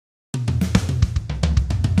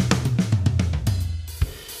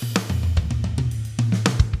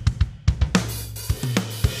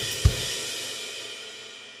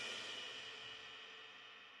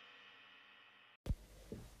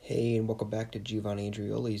Hey, and welcome back to Giovanni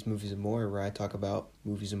Andrioli's Movies and More, where I talk about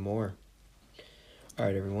movies and more.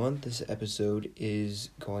 Alright, everyone, this episode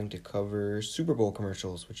is going to cover Super Bowl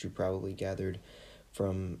commercials, which you probably gathered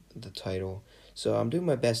from the title. So I'm doing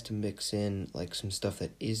my best to mix in, some stuff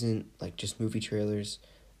that isn't, just movie trailers.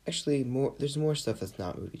 Actually, there's more stuff that's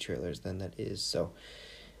not movie trailers than that is, so,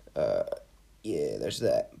 yeah, there's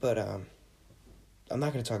that. But, I'm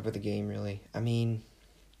not going to talk about the game, really. I mean,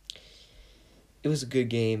 it was a good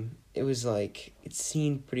game. It was it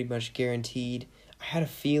seemed pretty much guaranteed. I had a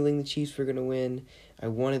feeling the Chiefs were going to win. I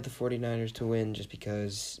wanted the 49ers to win just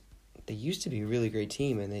because they used to be a really great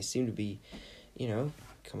team and they seem to be,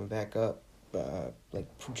 coming back up,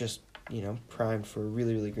 primed for a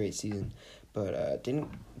really, really great season. But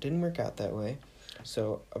didn't work out that way.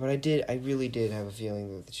 So, but I really did have a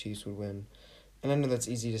feeling that the Chiefs would win. And I know that's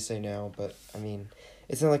easy to say now, but I mean,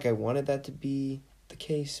 it's not like I wanted that to be the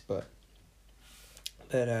case, But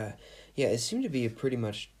yeah, it seemed to be a pretty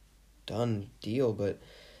much done deal, but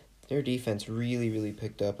their defense really, really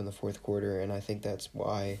picked up in the fourth quarter, and I think that's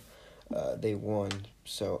why they won.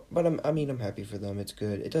 So, but I'm happy for them. It's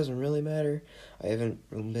good. It doesn't really matter. I haven't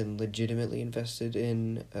been legitimately invested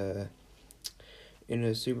in a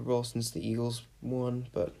Super Bowl since the Eagles won,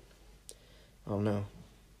 but I don't know.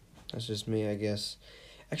 That's just me, I guess.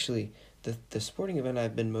 Actually, the sporting event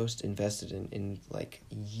I've been most invested in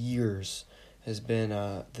years has been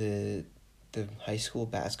the high school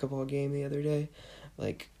basketball game the other day.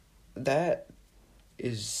 That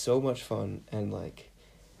is so much fun, and I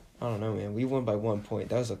don't know, man, we won by 1 point.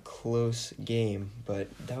 That was a close game, but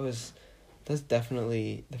that's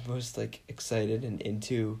definitely the most excited and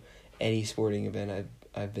into any sporting event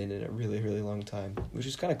I've been in a really, really long time, which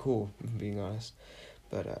is kind of cool, if I'm being honest.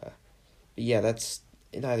 But yeah, that's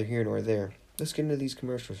neither here nor there. Let's get into these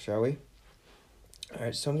commercials, shall we?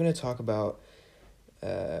 Alright, so I'm going to talk about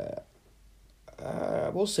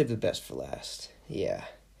we'll save the best for last. Yeah,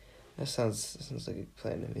 that sounds like a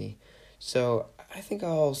plan to me. So I think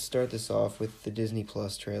I'll start this off with the Disney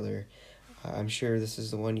Plus trailer. I'm sure this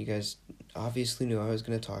is the one you guys obviously knew I was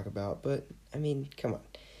going to talk about, but I mean, come on,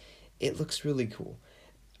 it looks really cool.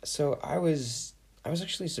 So I was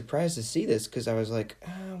actually surprised to see this because I was like,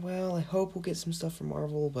 well, I hope we'll get some stuff from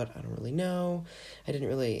Marvel, but I don't really know. I didn't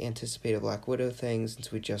really anticipate a Black Widow thing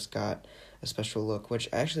since we just got a special look, which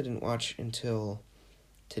I actually didn't watch until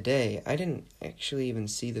today. I didn't actually even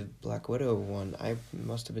see the Black Widow one. I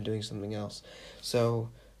must have been doing something else. So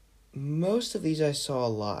most of these I saw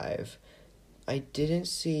live. I didn't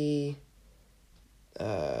see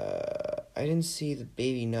the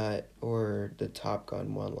Baby Nut or the Top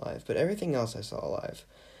Gun one live, but everything else I saw live.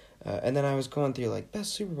 And then I was going through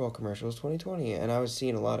best Super Bowl commercials 2020, and I was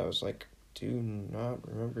seeing a lot. I was like, do not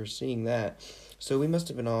remember seeing that. So we must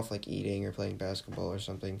have been off eating or playing basketball or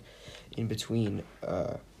something in between.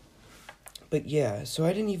 But yeah, so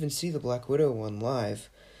I didn't even see the Black Widow one live,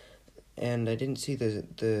 and I didn't see the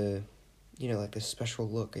the special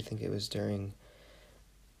look. I think it was during,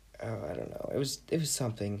 I don't know. It was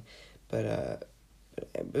something, but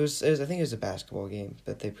it was I think it was a basketball game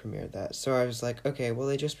that they premiered that. So I was like, okay, well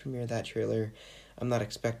they just premiered that trailer. I'm not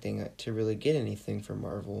expecting to really get anything from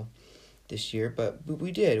Marvel this year, but we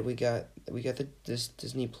did. We got this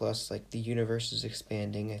Disney Plus, the universe is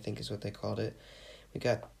expanding, I think is what they called it. We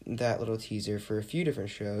got that little teaser for a few different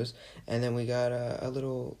shows, and then we got a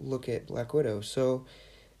little look at Black Widow. So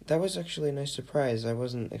that was actually a nice surprise. I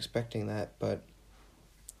wasn't expecting that, but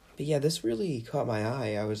yeah, this really caught my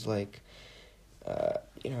eye. I was I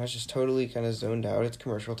was just totally kind of zoned out. It's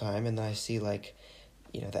commercial time, and then I see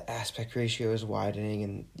the aspect ratio is widening,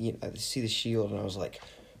 and I see the shield, and I was like,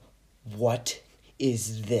 what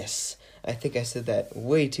is this? I think I said that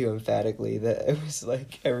way too emphatically, that it was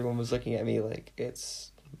everyone was looking at me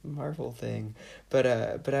it's a Marvel thing. But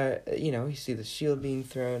you see the shield being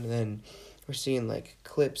thrown, and then we're seeing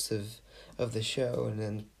clips of the show, and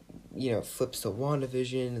then it flips to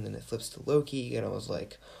WandaVision, and then it flips to Loki, and I was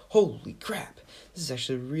like, holy crap, this is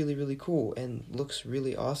actually really, really cool and looks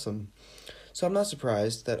really awesome. So I'm not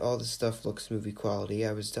surprised that all this stuff looks movie quality.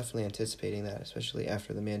 I was definitely anticipating that, especially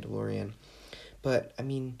after The Mandalorian. But, I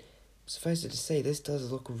mean, suffice it to say, this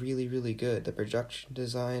does look really, really good. The production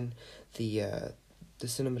design, the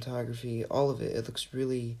cinematography, all of it, it looks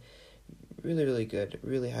really, really, really good.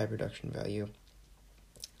 Really high production value.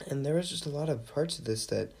 And there was just a lot of parts of this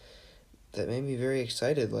that made me very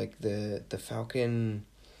excited, the Falcon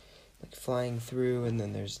flying through, and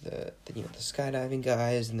then there's the skydiving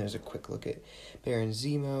guys, and there's a quick look at Baron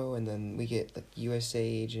Zemo, and then we get USA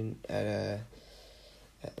agent at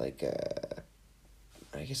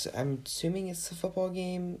I guess I'm assuming it's a football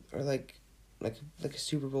game, or like a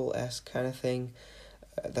Super Bowl-esque kind of thing.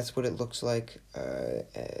 That's what it looks like.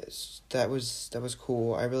 That was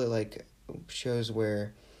cool. I really like shows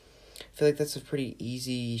where I feel like that's a pretty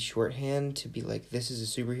easy shorthand to be like, this is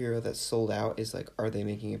a superhero that's sold out, is like, are they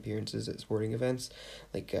making appearances at sporting events?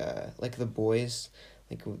 Like The Boys,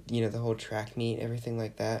 like, the whole track meet, everything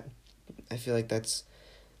like that. I feel like that's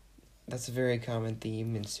a very common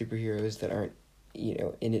theme in superheroes that aren't,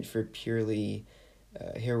 in it for purely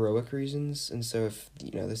heroic reasons. And so if,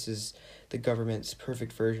 this is the government's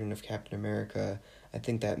perfect version of Captain America, I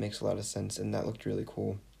think that makes a lot of sense, and that looked really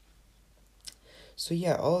cool. So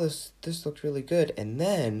yeah, all this looked really good, and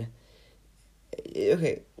then,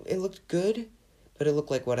 okay, it looked good, but it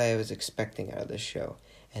looked like what I was expecting out of this show.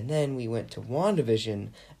 And then we went to WandaVision,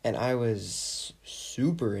 and I was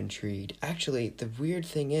super intrigued. Actually, the weird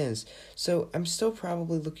thing is, so I'm still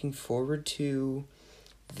probably looking forward to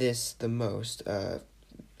this the most, the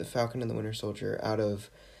Falcon and the Winter Soldier, out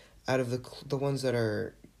of the ones that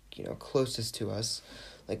are, closest to us.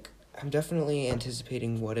 Like, I'm definitely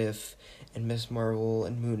anticipating What If and Miss Marvel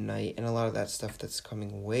and Moon Knight and a lot of that stuff that's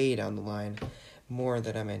coming way down the line, more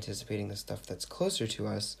than I'm anticipating the stuff that's closer to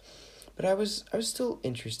us. But I was still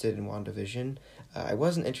interested in WandaVision. I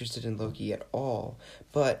wasn't interested in Loki at all,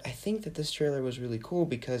 but I think that this trailer was really cool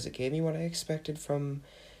because it gave me what I expected from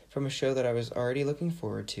a show that I was already looking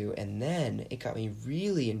forward to, and then it got me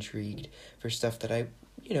really intrigued for stuff that it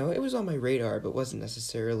was on my radar, but wasn't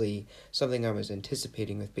necessarily something I was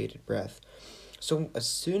anticipating with bated breath. So as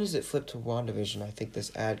soon as it flipped to WandaVision, I think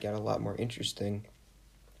this ad got a lot more interesting.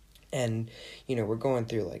 And, we're going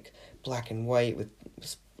through, like, black and white with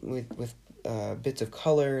bits of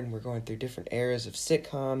color, and we're going through different eras of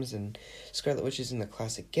sitcoms, and Scarlet Witch is in the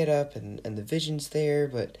classic getup, and the Vision's there,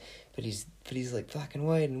 but he's like black and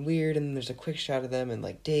white and weird, and there's a quick shot of them in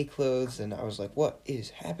like day clothes, and I was like, what is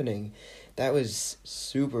happening? That was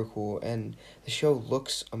super cool, and the show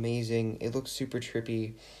looks amazing. It looks super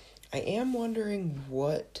trippy. I am wondering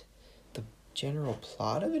what the general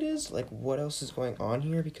plot of it is, like what else is going on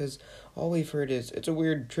here, because all we've heard is it's a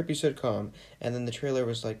weird trippy sitcom, and then the trailer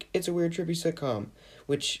was like, it's a weird trippy sitcom,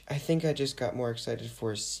 which I think I just got more excited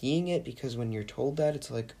for seeing it, because when you're told that, it's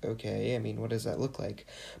like, okay, I mean, what does that look like?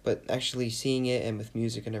 But actually seeing it, and with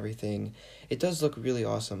music and everything, it does look really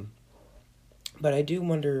awesome. But I do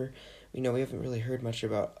wonder, we haven't really heard much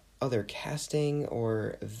about other casting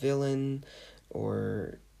or villain,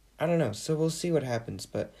 or I don't know, so we'll see what happens,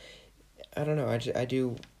 but I don't know,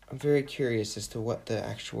 I'm very curious as to what the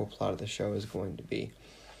actual plot of the show is going to be.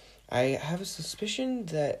 I have a suspicion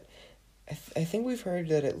that I think we've heard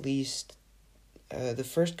that at least the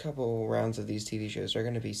first couple rounds of these TV shows are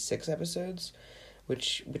going to be 6 episodes,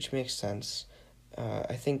 which makes sense.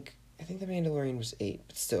 I think The Mandalorian was 8,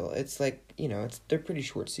 but still, it's like, they're pretty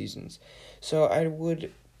short seasons. So I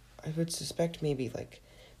would suspect maybe like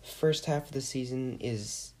first half of the season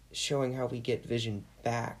is showing how we get Vision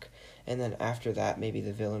back, and then after that maybe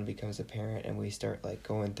the villain becomes apparent and we start like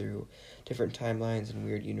going through different timelines and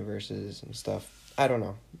weird universes and stuff. I don't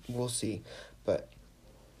know, we'll see.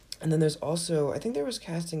 And then there's also, I think there was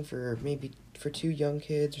casting for 2 young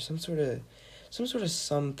kids or some sort of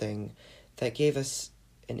something that gave us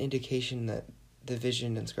an indication that the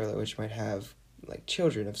Vision and Scarlet Witch might have like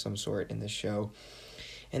children of some sort in this show.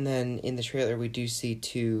 And then in the trailer we do see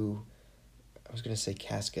 2, I was going to say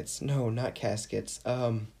caskets. No, not caskets.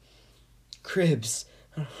 Cribs.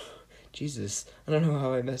 Jesus. I don't know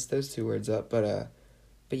how I messed those 2 words up, but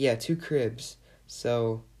yeah, 2 cribs.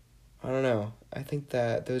 So, I don't know. I think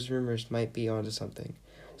that those rumors might be onto something.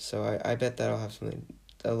 So I bet that'll have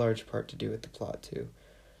a large part to do with the plot too.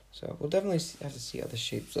 So we'll definitely have to see how this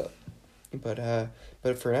shapes up. But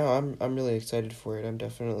for now, I'm really excited for it. I'm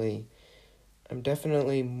definitely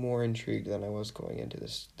more intrigued than I was going into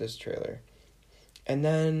this trailer. And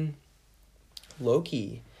then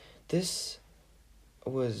Loki. This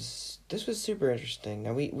was super interesting.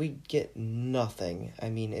 Now we get nothing. I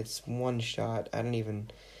mean, it's one shot.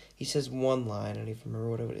 He says one line. I don't even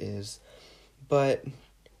remember what it is. But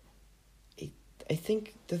I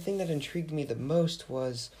think the thing that intrigued me the most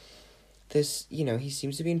was this, he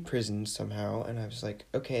seems to be in prison somehow, and I was like,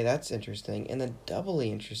 okay, that's interesting. And then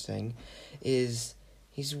doubly interesting is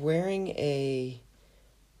he's wearing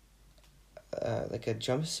like a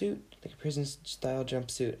jumpsuit, like a prison-style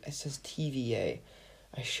jumpsuit. It says TVA.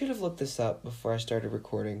 I should have looked this up before I started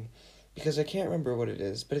recording, because I can't remember what it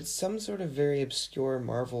is, but it's some sort of very obscure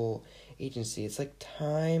Marvel agency. It's like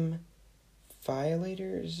Time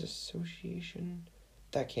Violators Association?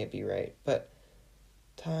 That can't be right, but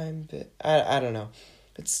I don't know.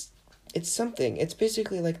 It's something. It's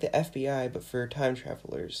basically like the FBI, but for time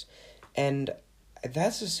travelers. And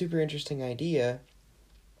that's a super interesting idea,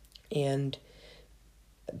 and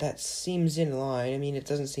that seems in line. I mean, it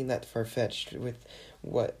doesn't seem that far-fetched with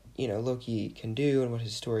what, Loki can do and what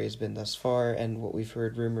his story has been thus far and what we've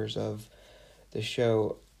heard rumors of the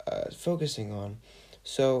show focusing on.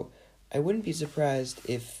 So I wouldn't be surprised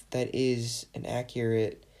if that is an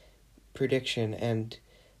accurate prediction, and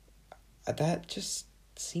that just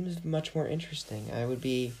seems much more interesting. I would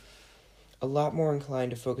be a lot more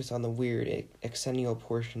inclined to focus on the weird exennial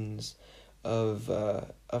portions of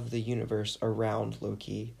the universe around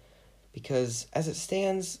Loki, because as it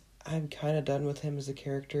stands, I'm kind of done with him as a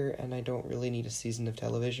character, and I don't really need a season of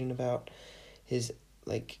television about his,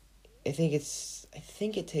 like, I think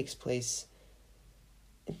it takes place,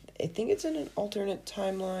 I think it's in an alternate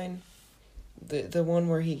timeline, the one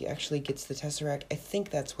where he actually gets the Tesseract. I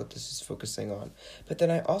think that's what this is focusing on. But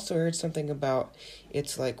then I also heard something about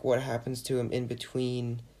it's like what happens to him in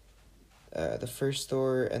between the first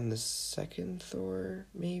Thor and the second Thor,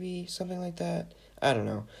 maybe something like that. I don't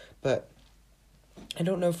know, but I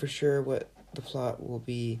don't know for sure what the plot will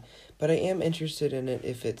be, but I am interested in it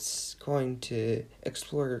if it's going to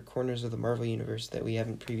explore corners of the Marvel Universe that we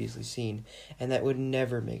haven't previously seen, and that would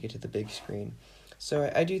never make it to the big screen.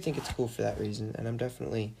 So I do think it's cool for that reason, and I'm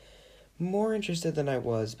definitely more interested than I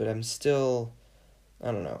was, but I'm still,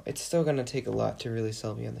 I don't know, it's still going to take a lot to really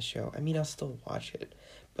sell me on the show. I mean, I'll still watch it,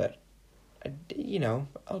 but,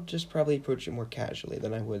 I'll just probably approach it more casually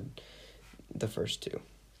than I would the first two.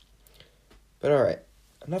 But alright,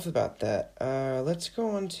 enough about that. Let's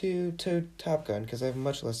go on to Top Gun, because I have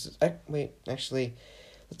much less... Actually,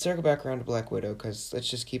 let's circle back around to Black Widow, because let's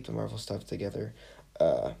just keep the Marvel stuff together.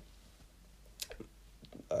 I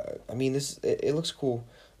mean, it looks cool.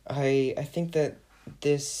 I think that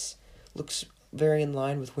this looks very in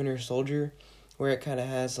line with Winter Soldier, where it kind of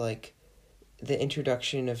has, like, the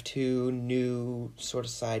introduction of two new sort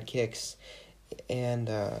of sidekicks, and,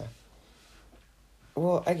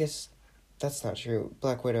 well, I guess that's not true.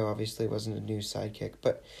 Black Widow obviously wasn't a new sidekick,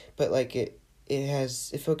 but like it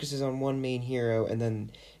focuses on one main hero, and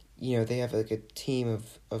then, they have like a team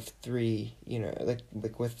of three,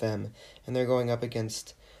 like with them, and they're going up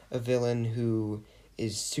against a villain who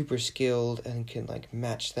is super skilled and can like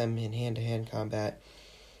match them in hand-to-hand combat.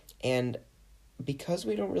 And because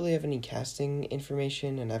we don't really have any casting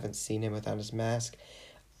information and haven't seen him without his mask,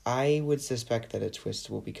 I would suspect that a twist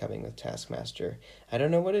will be coming with Taskmaster. I don't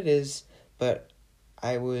know what it is, but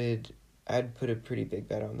I'd put a pretty big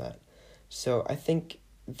bet on that. So I think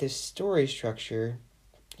this story structure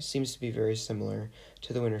seems to be very similar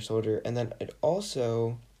to the Winter Soldier, and then it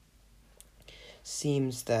also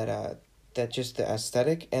seems that just the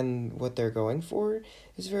aesthetic and what they're going for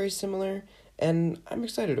is very similar, and I'm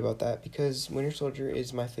excited about that because Winter Soldier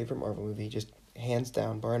is my favorite Marvel movie, just hands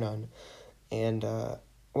down, bar none. And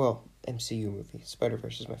MCU movie.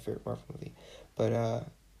 Spider-Verse is my favorite Marvel movie, but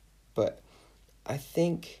I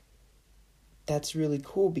think that's really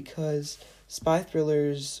cool because spy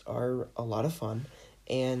thrillers are a lot of fun,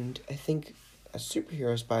 and I think a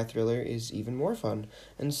superhero spy thriller is even more fun.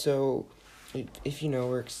 And so, if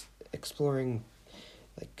we're exploring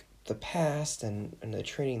like the past and the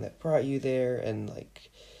training that brought you there, and like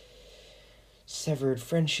severed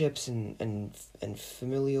friendships and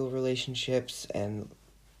familial relationships and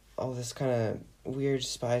all this kind of weird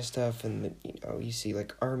spy stuff, and you see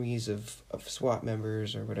like armies of SWAT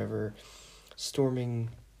members or whatever storming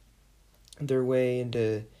their way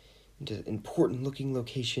into important looking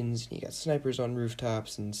locations, and you got snipers on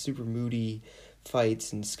rooftops and super moody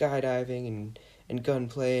fights and skydiving and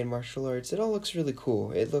gunplay and martial arts. It all looks really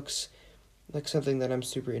cool. It looks like something that I'm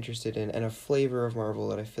super interested in, and a flavor of Marvel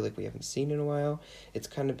that I feel like we haven't seen in a while. It's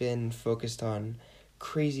kind of been focused on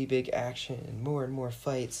crazy big action and more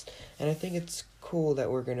fights, and I think it's cool that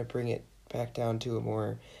we're going to bring it back down to a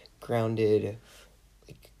more grounded,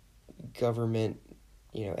 like, government,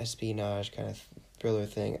 espionage kind of thriller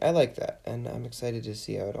thing. I like that, and I'm excited to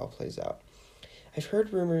see how it all plays out. I've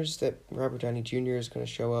heard rumors that Robert Downey Jr. is going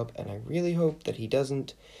to show up, and I really hope that he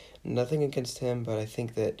doesn't. Nothing against him, but I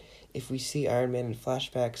think that if we see Iron Man in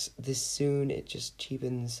flashbacks this soon, it just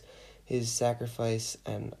cheapens his sacrifice,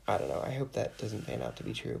 and I don't know, I hope that doesn't pan out to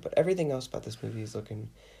be true. But everything else about this movie is looking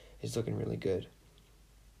really good.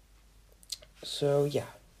 So yeah,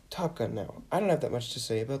 Top Gun now. I don't have that much to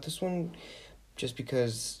say about this one, just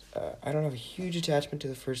because I don't have a huge attachment to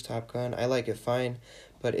the first Top Gun. I like it fine,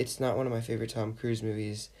 but it's not one of my favorite Tom Cruise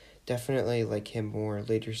movies. Definitely like him more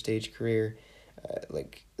later stage career,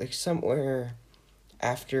 like somewhere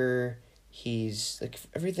after he's like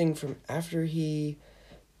everything from after he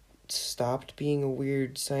stopped being a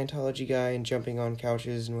weird Scientology guy and jumping on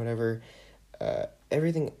couches and whatever,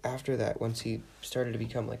 everything after that, once he started to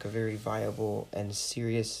become like a very viable and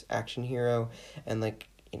serious action hero and like,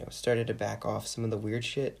 started to back off some of the weird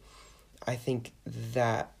shit, I think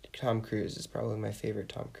that Tom Cruise is probably my favorite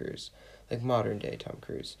Tom Cruise, like modern day Tom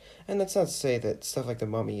Cruise. And that's not to say that stuff like The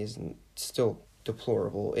Mummy isn't still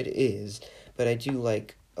deplorable. It is, but I do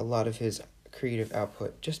like a lot of his creative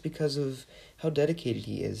output just because of how dedicated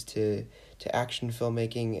he is to action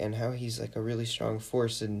filmmaking and how he's like a really strong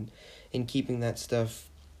force in keeping that stuff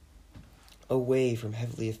away from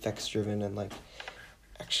heavily effects driven and like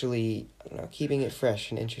actually, I don't know, keeping it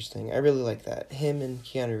fresh and interesting. I really like that. Him and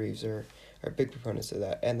Keanu Reeves are big proponents of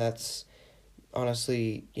that, and that's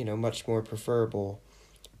honestly, much more preferable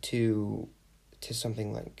to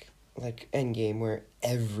something like Endgame, where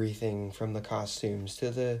everything from the costumes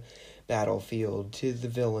to the battlefield to the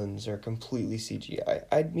villains are completely CGI.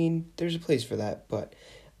 I mean, there's a place for that, but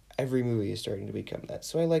every movie is starting to become that.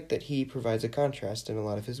 So I like that he provides a contrast in a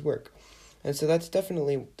lot of his work. And so that's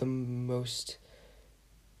definitely the most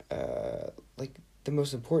the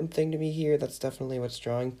most important thing to me here. That's definitely what's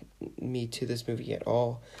drawing me to this movie at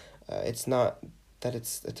all. It's not that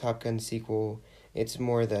it's a Top Gun sequel. It's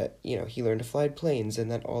more that, he learned to fly planes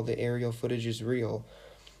and that all the aerial footage is real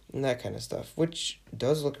and that kind of stuff, which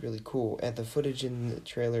does look really cool. And the footage in the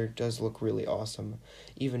trailer does look really awesome,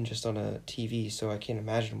 even just on a TV, so I can't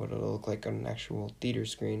imagine what it'll look like on an actual theater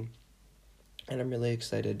screen. And I'm really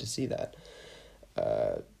excited to see that.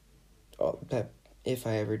 That if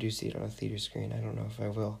I ever do see it on a theater screen, I don't know if I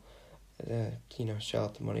will, shell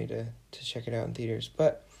out the money to check it out in theaters.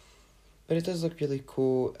 But it does look really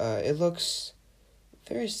cool. It looks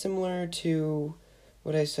very similar to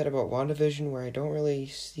what I said about WandaVision, where I don't really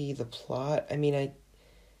see the plot. I mean,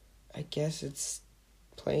 I guess it's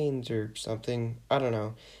planes or something. I don't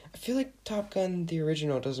know. I feel like Top Gun, the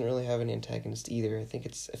original, doesn't really have an antagonist either. I feel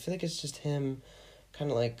like it's just him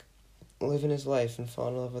kind of like living his life and fall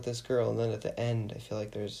in love with this girl, and then at the end I feel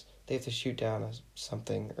like they have to shoot down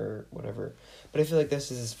something or whatever. But I feel like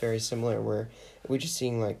this is very similar, where we're just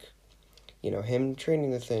seeing like, him training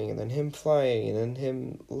the thing and then him flying and then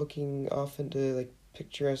him looking off into like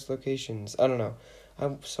picturesque locations. I don't know.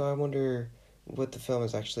 So I wonder what the film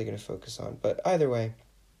is actually going to focus on. But either way,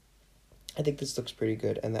 I think this looks pretty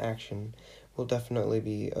good, and the action will definitely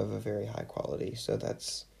be of a very high quality. So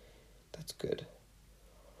that's good.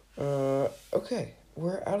 Okay,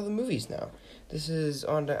 we're out of the movies now. This is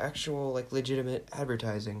on to actual, like, legitimate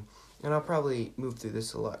advertising. And I'll probably move through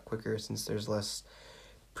this a lot quicker since there's less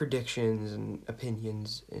predictions and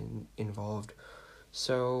opinions involved.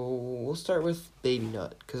 So we'll start with Baby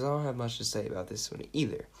Nut, because I don't have much to say about this one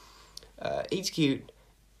either. It's cute.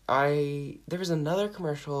 There was another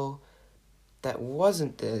commercial that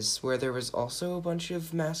wasn't this, where there was also a bunch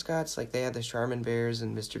of mascots, like they had the Charmin Bears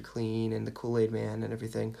and Mr. Clean and the Kool-Aid Man and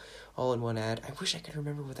everything all in one ad. I wish I could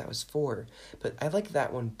remember what that was for, but I like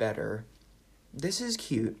that one better. This is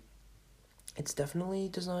cute. It's definitely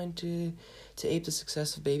designed to ape the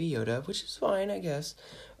success of Baby Yoda, which is fine, I guess,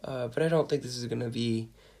 but I don't think this is going to be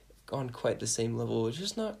on quite the same level. It's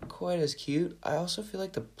just not quite as cute. I also feel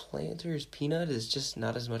like the Planters Peanut is just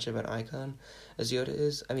not as much of an icon as Yoda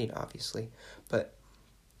is. I mean, obviously, but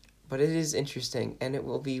it is interesting, and it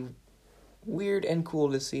will be weird and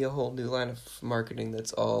cool to see a whole new line of marketing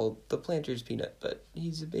that's all the Planters Peanut, but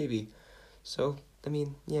he's a baby. So, I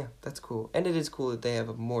mean, yeah, that's cool. And it is cool that they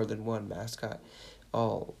have more than one mascot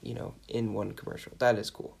all, in one commercial. That is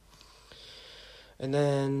cool. And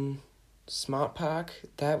then Smart Pack,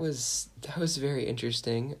 that was very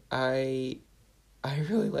interesting. I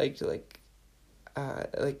really liked, I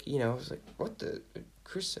was like, what the,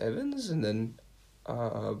 Chris Evans? And then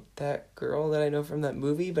that girl that I know from that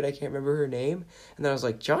movie, but I can't remember her name. And then I was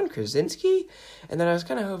like, John Krasinski? And then I was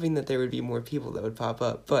kind of hoping that there would be more people that would pop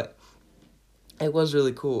up, but it was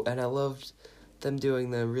really cool, and I loved them doing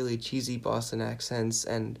the really cheesy Boston accents,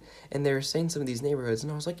 and they were saying some of these neighborhoods,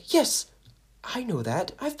 and I was like, yes, I know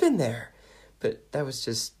that, I've been there. But that was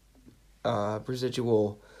just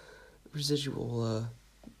residual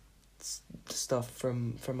stuff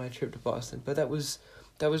from my trip to Boston. But that was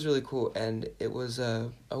really cool, and it was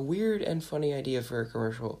a weird and funny idea for a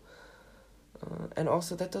commercial. And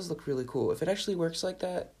also, that does look really cool. If it actually works like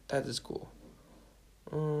that, that is cool.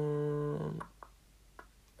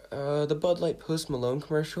 The Bud Light Post Malone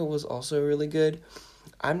commercial was also really good.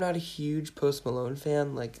 I'm not a huge Post Malone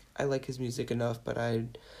fan. Like, I like his music enough, but I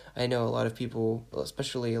know a lot of people,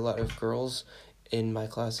 especially a lot of girls in my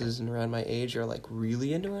classes and around my age, are like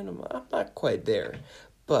really into it. I'm not quite there,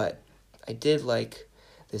 but I did like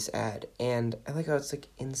this ad, and I like how it's like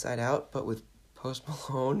Inside Out, but with Post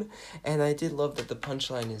Malone, and I did love that the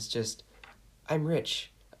punchline is just, I'm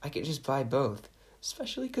rich, I could just buy both,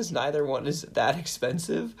 especially because neither one is that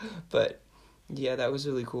expensive, but yeah, that was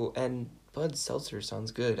really cool, and Bud Seltzer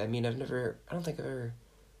sounds good. I mean, I don't think I've ever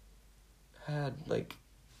had, like,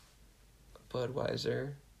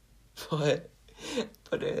 Budweiser, but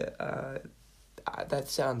that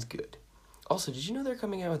sounds good. Also, did you know they're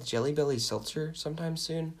coming out with Jelly Belly Seltzer sometime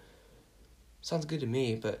soon? Sounds good to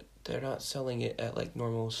me, but they're not selling it at, like,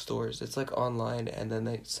 normal stores. It's, like, online, and then,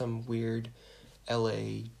 like, some weird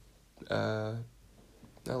LA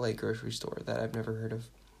grocery store that I've never heard of.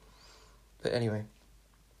 But anyway,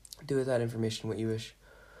 do with that information what you wish.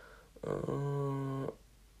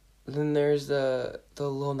 Then there's the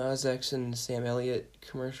Lil Nas X and Sam Elliott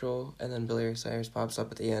commercial, and then Billy Ray Cyrus pops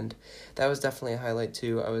up at the end. That was definitely a highlight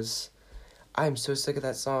too. I'm so sick of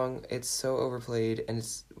that song. It's so overplayed, and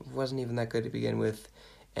it wasn't even that good to begin with.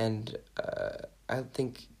 And I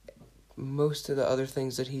think most of the other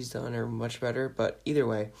things that he's done are much better. But either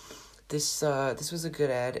way, this was a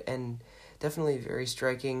good ad, and definitely very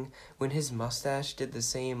striking. When his mustache did the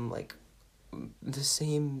same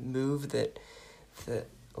move that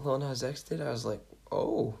Lil Nas X did, I was like,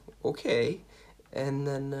 oh, okay. And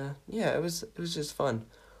then it was just fun.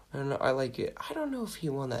 I don't know, I like it. I don't know if he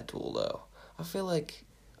won that duel though. I feel like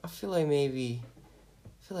maybe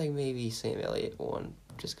Sam Elliott won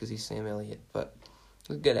just because he's Sam Elliott, but it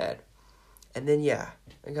was a good ad. And then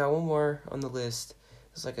I got one more on the list.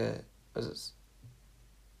 It's like a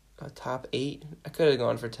top 8. I could have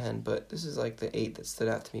gone for 10, but this is like the 8 that stood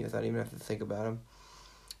out to me without even having to think about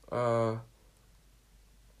them.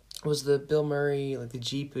 Was the Bill Murray, like the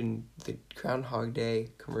Jeep and the Groundhog Day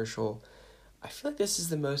commercial. I feel like this is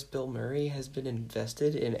the most Bill Murray has been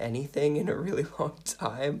invested in anything in a really long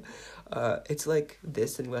time. It's like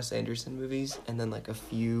this and Wes Anderson movies, and then like a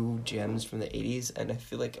few gems from the 80s, and I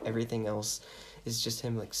feel like everything else is just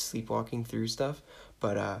him like sleepwalking through stuff.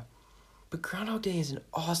 But Groundhog Day is an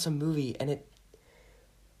awesome movie, and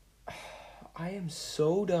I am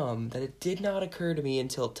so dumb that it did not occur to me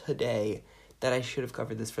until today that I should have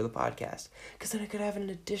covered this for the podcast. Because then I could have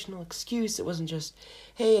an additional excuse. It wasn't just,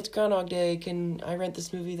 hey, it's Groundhog Day, can I rent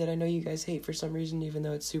this movie that I know you guys hate for some reason, even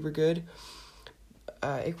though it's super good?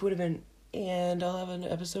 It would have been, and I'll have an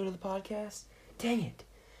episode of the podcast. Dang it.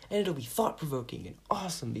 And it'll be thought-provoking and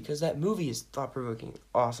awesome, because that movie is thought-provoking and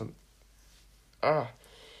awesome.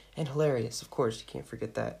 And hilarious, of course, you can't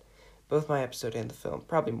forget that. Both my episode and the film.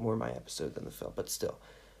 Probably more my episode than the film, but still.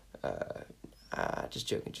 Just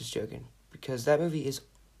joking. Because that movie is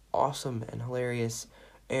awesome and hilarious,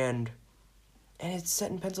 and it's set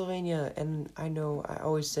in Pennsylvania, and I know I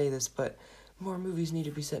always say this, but more movies need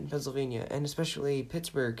to be set in Pennsylvania, and especially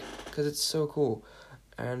Pittsburgh, because it's so cool,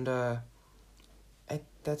 and the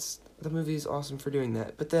movie is awesome for doing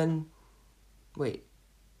that. But then, wait,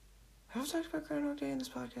 have I talked about Groundhog Day in this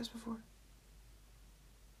podcast before?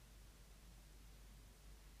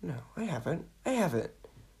 No, I haven't. I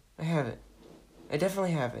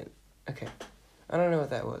definitely haven't. Okay. I don't know what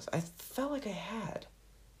that was. I felt like I had.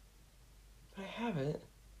 But I haven't.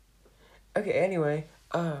 Okay, anyway.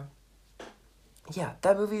 That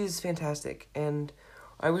movie is fantastic. And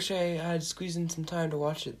I wish I had squeezed in some time to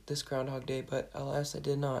watch it this Groundhog Day, but alas, I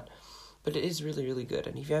did not. But it is really, really good.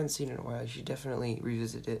 And if you haven't seen it in a while, you should definitely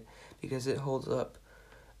revisit it, because it holds up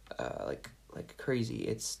like crazy.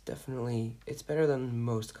 It's better than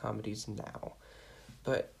most comedies now.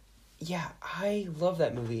 But yeah, I love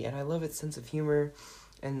that movie, and I love its sense of humor,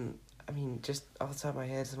 and I mean, just off the top of my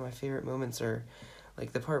head, some of my favorite moments are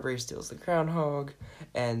like the part where he steals the groundhog,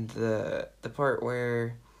 and the part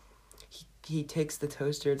where he takes the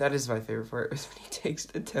toaster. That is my favorite part, was when he takes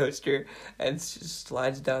the toaster and just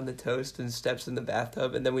slides down the toast and steps in the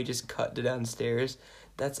bathtub, and then we just cut to downstairs.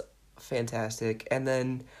 That's fantastic. And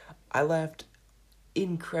then I laughed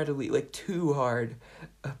incredibly, like too hard,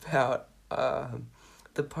 about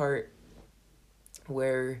the part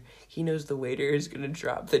where he knows the waiter is gonna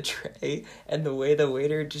drop the tray, and the way the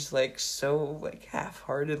waiter just like so like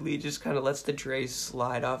half-heartedly just kind of lets the tray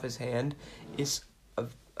slide off his hand is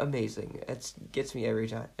amazing. It gets me every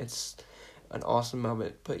time. It's an awesome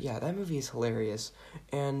moment. But yeah, that movie is hilarious.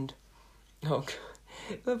 And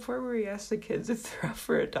the part where he asks the kids if they're up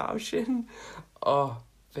for adoption,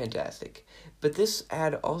 fantastic. But this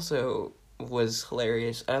ad also was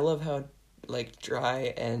hilarious. I love how like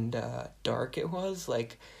dry and dark it was.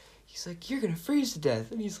 Like, he's like, you're gonna freeze to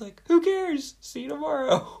death, and he's like, who cares, see you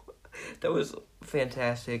tomorrow. That was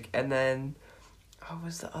fantastic. And then what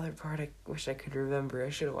was the other part? I wish I could remember. I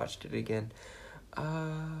should have watched it again.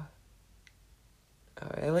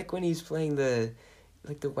 I like when he's playing the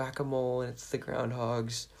whack-a-mole and it's the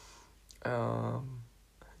groundhogs. I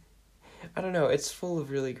don't know. It's full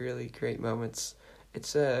of really, really great moments.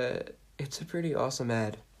 It's a pretty awesome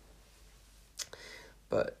ad.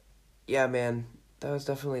 But yeah, man, that was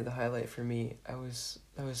definitely the highlight for me. That was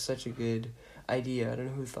such a good idea. I don't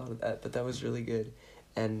know who thought of that, but that was really good.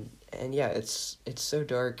 And yeah, it's so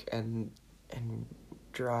dark and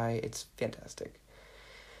dry. It's fantastic.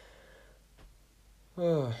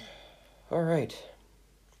 Oh, all right.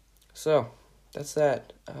 So, that's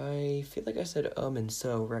that. I feel like I said and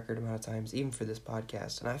so record amount of times, even for this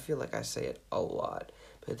podcast, and I feel like I say it a lot.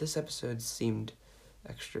 But this episode seemed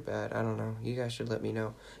extra bad. I don't know. You guys should let me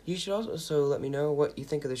know. You should also let me know what you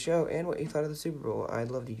think of the show and what you thought of the Super Bowl. I'd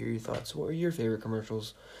love to hear your thoughts. What were your favorite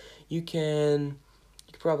commercials? You can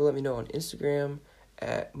probably let me know on Instagram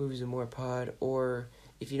at Movies and More Pod, or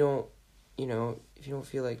if you don't, if you don't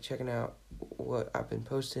feel like checking out what I've been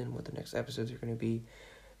posting, what the next episodes are going to be,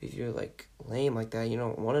 if you're like lame like that, you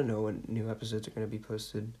don't want to know when new episodes are going to be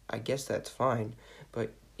posted, I guess that's fine.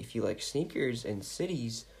 But if you like sneakers and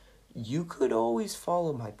cities, you could always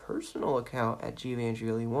follow my personal account at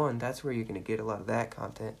Gvangeli1. That's where you're going to get a lot of that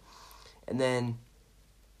content. And then,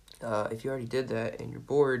 if you already did that and you're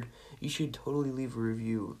bored, you should totally leave a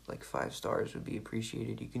review. Like 5 stars would be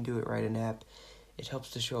appreciated. You can do it right in app. It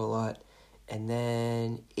helps the show a lot. And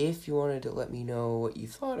then, if you wanted to let me know what you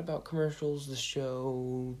thought about commercials, the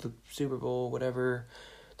show, the Super Bowl, whatever,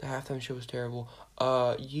 the halftime show was terrible,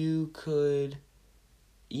 you could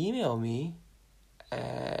email me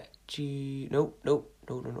at no,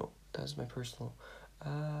 that was my personal,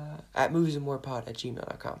 at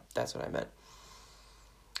moviesandmorepod@gmail.com. That's what I meant.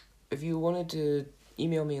 If you wanted to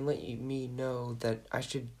email me and let me know that I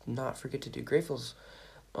should not forget to do Gratefuls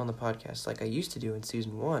on the podcast like I used to do in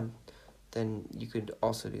season 1, then you could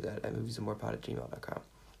also do that at moviesandmorepod@gmail.com.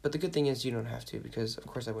 But the good thing is you don't have to, because of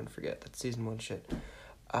course I wouldn't forget. That's season 1 shit.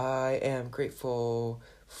 I am grateful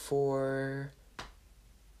for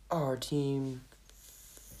our team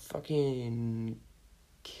fucking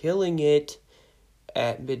killing it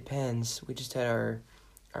at Mid-Penns. We just had our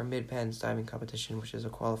Mid-Penns diving competition, which is a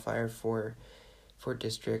qualifier for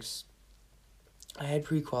districts. I had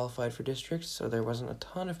pre-qualified for districts, so there wasn't a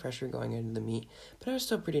ton of pressure going into the meet, but I was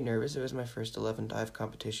still pretty nervous. It was my first 11 dive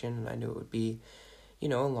competition, and I knew it would be, a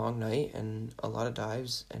long night and a lot of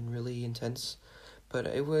dives and really intense, but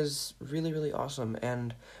it was really, really awesome.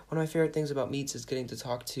 And one of my favorite things about meets is getting to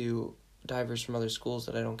talk to divers from other schools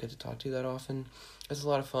that I don't get to talk to that often. It's a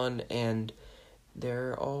lot of fun, and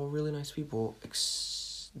they're all really nice people.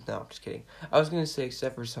 No, I'm just kidding. I was going to say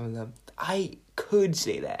except for some of them. I could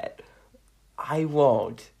say that. I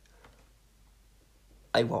won't.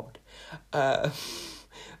 But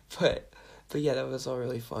yeah, that was all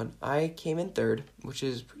really fun. I came in 3rd, which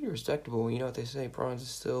is pretty respectable. You know what they say, bronze is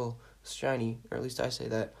still shiny, or at least I say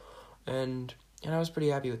that. And I was pretty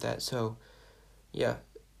happy with that. So yeah,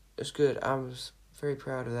 it's good. I was very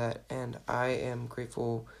proud of that, and I am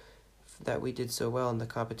grateful that we did so well in the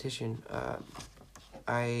competition.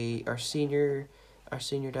 Our senior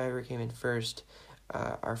diver came in 1st.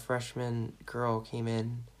 Our freshman girl came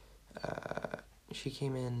in, she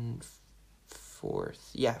came in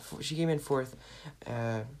 4th. Yeah, she came in 4th.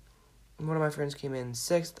 One of my friends came in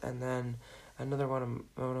 6th, and then another one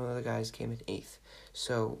of the guys came in 8th.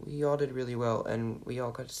 So we all did really well, and we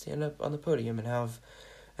all got to stand up on the podium and have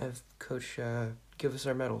Coach give us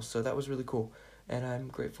our medals. So that was really cool, and I'm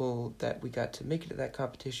grateful that we got to make it to that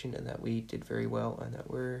competition and that we did very well and that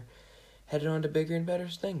we're headed on to bigger and better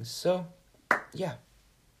things. So yeah,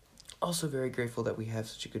 also very grateful that we have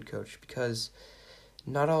such a good coach, because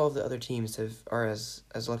not all of the other teams are as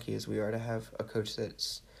lucky as we are to have a coach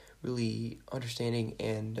that's really understanding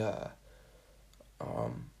and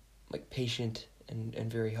patient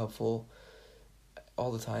and very helpful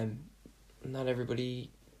all the time. Not everybody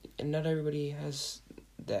has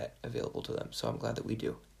that available to them, so I'm glad that we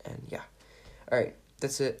do. And yeah, all right,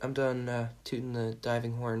 that's it. I'm done tooting the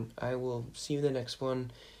diving horn. I will see you in the next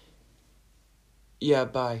one. Yeah,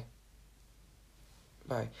 bye.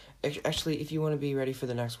 Actually, if you want to be ready for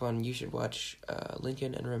the next one, you should watch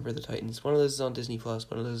Lincoln and Remember the Titans. One of those is on Disney+, one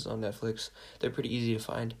of those is on Netflix. They're pretty easy to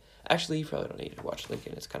find. Actually, you probably don't need to watch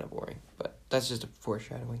Lincoln. It's kind of boring, but that's just a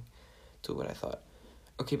foreshadowing to what I thought.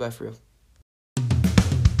 Okay, bye for real.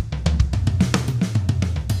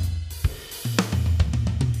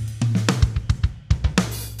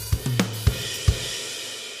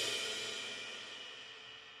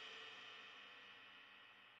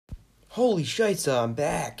 Holy shites, I'm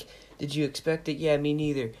back. Did you expect it? Yeah, me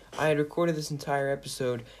neither. I had recorded this entire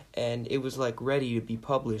episode, and it was, ready to be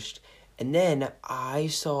published, And then I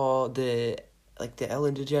saw the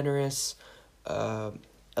Ellen DeGeneres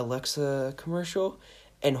Alexa commercial,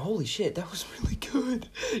 and holy shit, that was really good.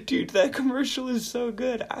 Dude, that commercial is so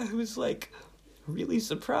good. I was like really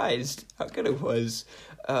surprised how good it was.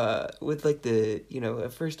 With like the,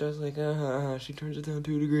 at first I was like, she turns it down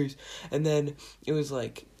 2 degrees. And then it was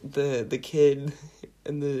like the kid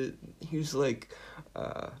and he's like,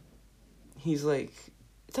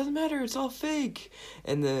 it doesn't matter, it's all fake.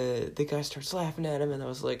 And the guy starts laughing at him, and I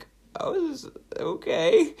was like, oh, this is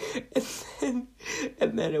okay.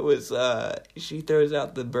 And then it was, she throws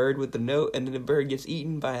out the bird with the note, and then the bird gets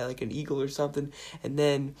eaten by like an eagle or something. And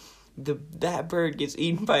then that bird gets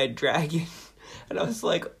eaten by a dragon. And I was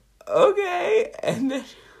like, okay. And then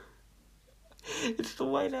it's the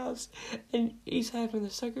White House, and he's having the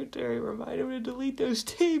secretary remind him to delete those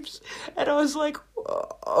tapes. And I was like,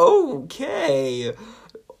 okay.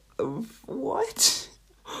 What?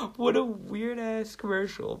 What a weird ass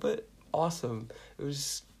commercial, but awesome. It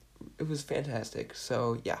was fantastic.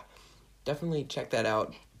 So yeah, definitely check that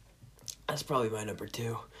out. That's probably my number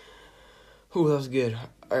 2. Ooh, that was good.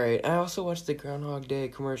 Alright, I also watched the Groundhog Day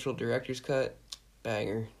commercial director's cut.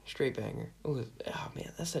 Banger. Straight banger. Oh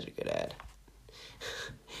man, that's such a good ad.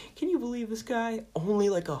 Can you believe this guy? Only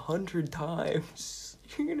like 100 times.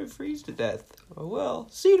 You're gonna freeze to death. Oh well,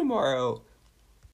 see you tomorrow.